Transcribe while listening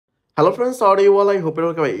Hello friends, how are you all? I hope you're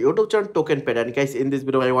okay. YouTube channel TokenPad, and guys, in this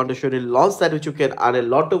video I want to show you a launch site which you can earn a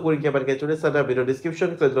lot of coin. But today's video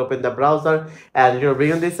description. So open the browser and you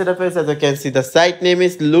bring on this interface. As you can see, the site name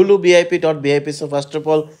is lulubip.bip. So first of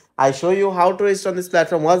all, I show you how to register on this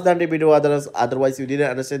platform. What's done the video? Otherwise you didn't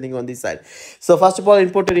understanding on this site. So first of all,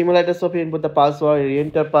 input your email address of you, input the password, you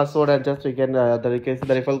enter password, and just you can the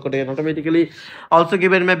referral code and automatically also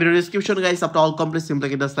given in my video description, guys. After all complete, simply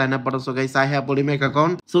click the sign up button. So guys, I have already make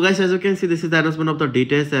account. So guys, as you can see, this is the announcement of the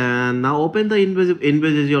details, and now open the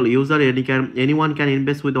individual user. Anyone can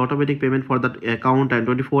invest with automatic payment for that account and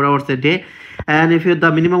 24 hours a day. And if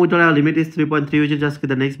the minimum withdrawal limit is 3.3, you just click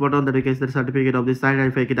the next button, then you can see the certificate of this site,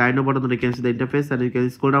 and if I click the I know button, then you can see the interface, and you can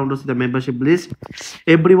scroll down to see the membership list.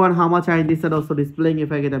 Everyone, how much I this are also displaying.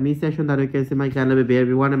 If I get a me session, then you can see my channel will be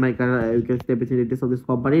everyone, and my channel you can see everything details of this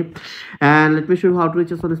company. And let me show you how to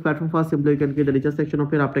reach us on this platform. First, simply you can click the research section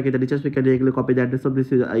of here. After get the research, we can directly copy the address of this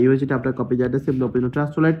USDT. After copy the address, simply open the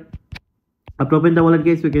trust wallet. After open the wallet,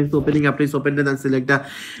 guys, we can opening. After it's opened, then select the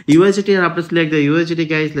USDT, and after select the USDT,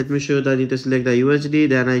 guys, let me show you that you need to select the USDT.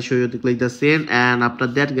 Then I show you to click the send, and after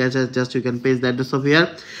that, guys, just you can paste the address of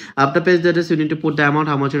here. After paste the address, you need to put the amount,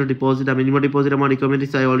 how much you deposit. The minimum deposit amount recommended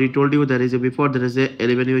is I already told you. There is a before, there is a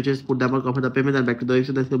 11 UHS. Put the amount, confirm the payment, and back to the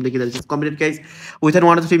website. Then simply that is completed, guys. Within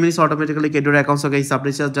 1 to 3 minutes, automatically get your account. So guys,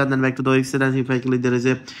 after just done, then back to the website, and if I click, there is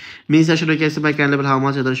a me session. You can see my can level, how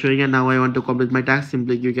much are showing, and now I want to complete my tax.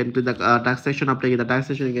 Simply you can click the tax section. After get the tax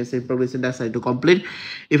section, you can see progression tax I to complete.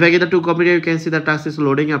 If I get the to complete, you can see the tax is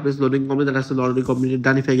loading. After it's loading complete, the tax is already completed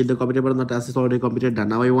done. If I get the complete button, the tax is already completed done.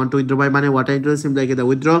 Now I want to withdraw my money. What I do is simply I get the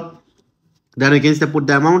withdraw. Then you can put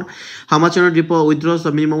the amount, how much you want to withdraw.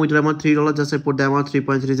 So minimum withdraw amount $3. Just I put the amount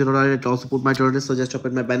 $3.30. I also put my total. So just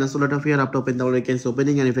open my Binance wallet of here. After open the wallet, you can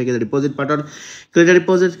opening, and if I get the deposit button, click the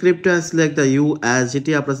deposit crypto and select the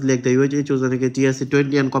USDT. After select the USDT, choose the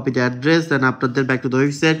TRC20 and copy the address. Then after that, back to the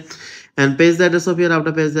website and paste the address of here.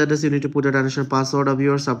 After paste the address, you need to put the transaction password of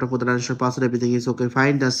yours. After put the transaction password, everything is okay,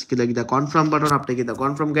 fine. Just click the confirm button. After get the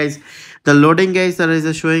confirm, guys, the loading, guys, there is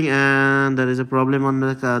a showing, and there is a problem on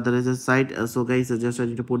the there is a site. So guys, just I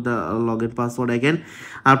need to put the login password again.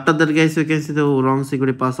 After that, guys, you can see the wrong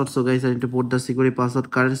security password. So guys, I need to put the security password,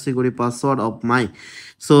 current security password of my.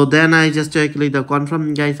 So then I just click the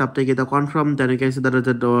confirm, guys. After get the confirm, then you can see that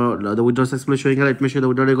the withdrawal successfully showing. Let me show the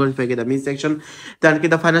withdrawal record. If I get the me section, then get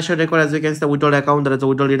the financial record. As you can see, the withdrawal account, there is a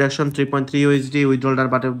withdrawal deduction 3.3 USD withdrawal done,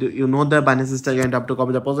 but you know the Binance is again up to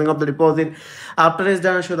copy the posting of the deposit. After it's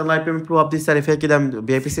done, show the live payment proof of this. If I get the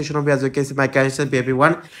VIP section of, as you can see, my cash is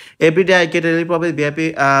VIP1. Every day I get a profit VIP.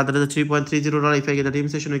 There is a $3.30. If I get the team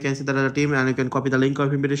session, you can see that the team, and you can copy the link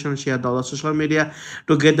of invitation, share the other social media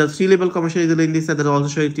to get the 3-level commission easily in this. There is also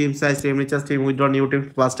showing team size, team riches, team withdraw, new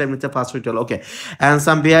team, first time it's a fast withdrawal. Okay, and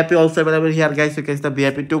some VIP also available here, guys. You can see the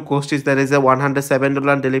VIP2 cost is there is a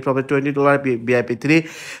 $107, daily profit $20.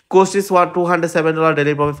 VIP3 cost is what $207,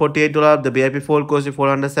 daily profit $48. The VIP4 cost is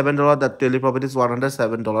 $407, the daily profit is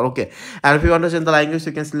 $107. Okay, and if you understand the language,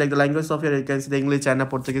 you can select the language of here. You can see the English, China,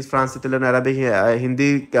 Portuguese, France, Italian, Arabic,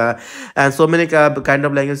 Hindi, and so many kind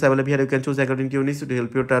of languages available here. You can choose according to your needs to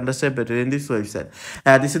help you to understand better in this website.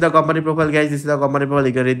 This is the company profile, guys. This is the company profile.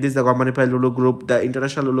 You can read this, the company profile, LULU group, the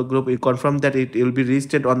international LULU group. You confirm that it will be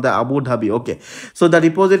listed on the Abu Dhabi. Okay, so the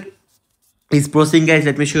deposit is processing, guys.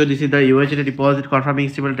 Let me show you. This is the USDT deposit confirming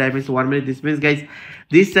estimate time is 1 minute. This means, guys,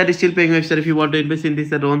 this side is still paying website. If you want to invest in this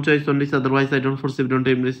side, own choice on this. Otherwise, I don't foresee don't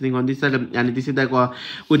investing on this side. And this is the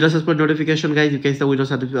withdraw successful notification, guys. You can see the withdraw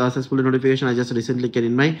successful notification. I just recently get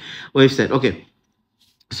in my website. Okay.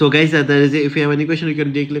 So guys, there is if you have any question, you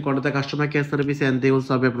can directly contact the customer care service, and they will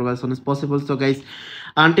solve your problem as soon as possible. So guys,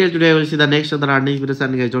 until today, we'll see the next other earnings videos,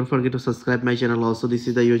 and guys, don't forget to subscribe my channel also. This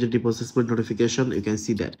is the USDT deposit split notification. You can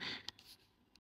see that.